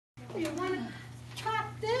You want to top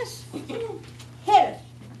this? Hit it.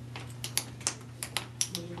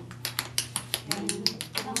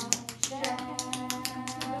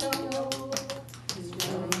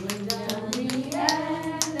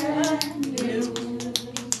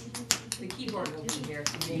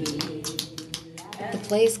 The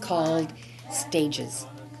play is called Stages.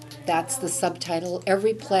 That's the subtitle.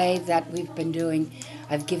 Every play that we've been doing,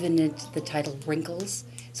 I've given it the title Wrinkles.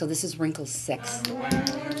 So this is Wrinkle 6.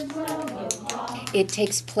 It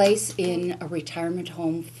takes place in a retirement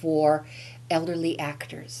home for elderly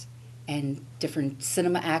actors and different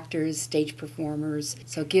cinema actors, stage performers.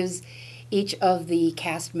 So it gives each of the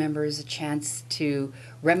cast members a chance to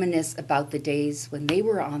reminisce about the days when they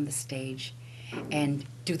were on the stage and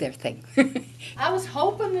do their thing. I was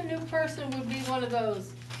hoping the new person would be one of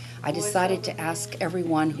those. I decided to ask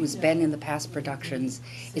everyone who's been in the past productions,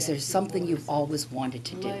 is there something you've always wanted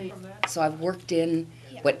to do? So I've worked in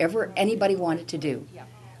whatever anybody wanted to do.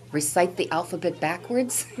 Recite the alphabet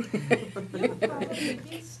backwards,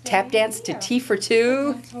 tap dance to T for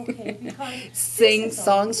Two, sing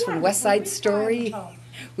songs from West Side Story.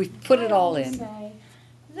 We've put it all in.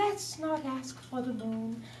 Let's not ask for the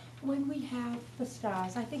moon when we have the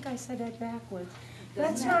stars. I think I said that backwards.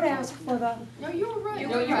 Let's not ask for the... No, you were right.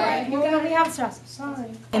 You're right. We have stars. Sorry.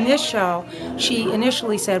 In this show, she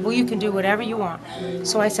initially said, well, you can do whatever you want.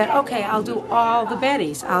 So I said, okay, I'll do all the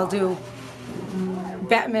Bettys. I'll do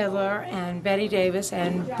Bette Midler and Bette Davis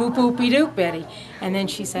and Boop Boopy Doop Betty. And then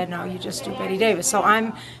she said, no, you just do Bette Davis. So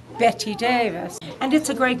I'm Bette Davis. And it's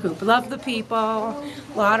a great group. Love the people, a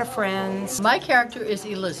lot of friends. My character is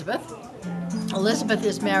Elizabeth. Elizabeth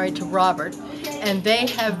is married to Robert, and they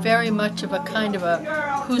have very much of a kind of a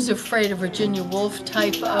Who's Afraid of Virginia Woolf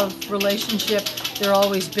type of relationship. They're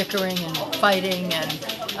always bickering and fighting, and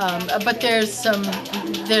but there's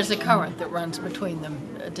a current that runs between them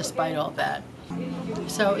despite all that.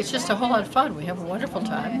 So it's just a whole lot of fun. We have a wonderful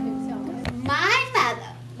time. My mother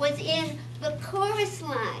was in the chorus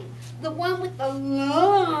line, the one with the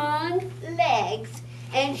long legs,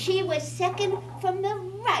 and she was second from the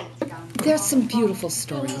right. There's some beautiful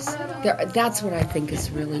stories. That's what I think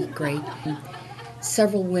is really great.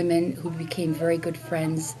 Several women who became very good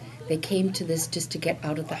friends, they came to this just to get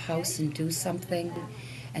out of the house and do something,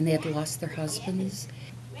 and they had lost their husbands.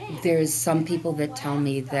 There's some people that tell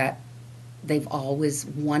me that they've always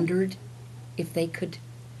wondered if they could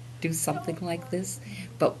do something like this,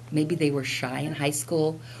 but maybe they were shy in high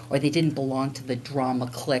school, or they didn't belong to the drama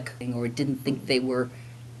clique, or didn't think they were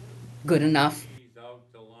good enough.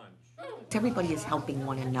 Everybody is helping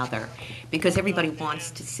one another because everybody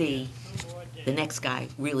wants to see the next guy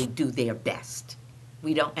really do their best.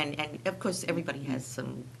 We don't, and of course everybody has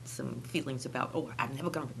some feelings about, oh, I'm never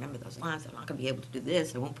going to remember those lines, I'm not going to be able to do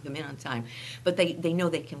this, I won't come in on time. But they know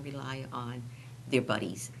they can rely on their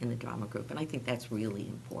buddies in the drama group, and I think that's really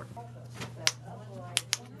important.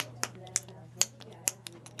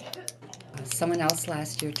 Someone else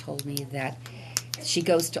last year told me that she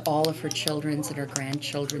goes to all of her children's and her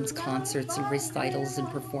grandchildren's concerts and recitals and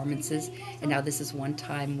performances, and now this is one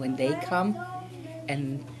time when they come,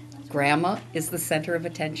 and Grandma is the center of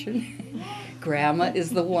attention. Grandma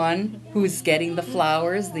is the one who's getting the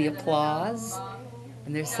flowers, the applause,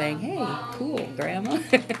 and they're saying, hey, cool, Grandma.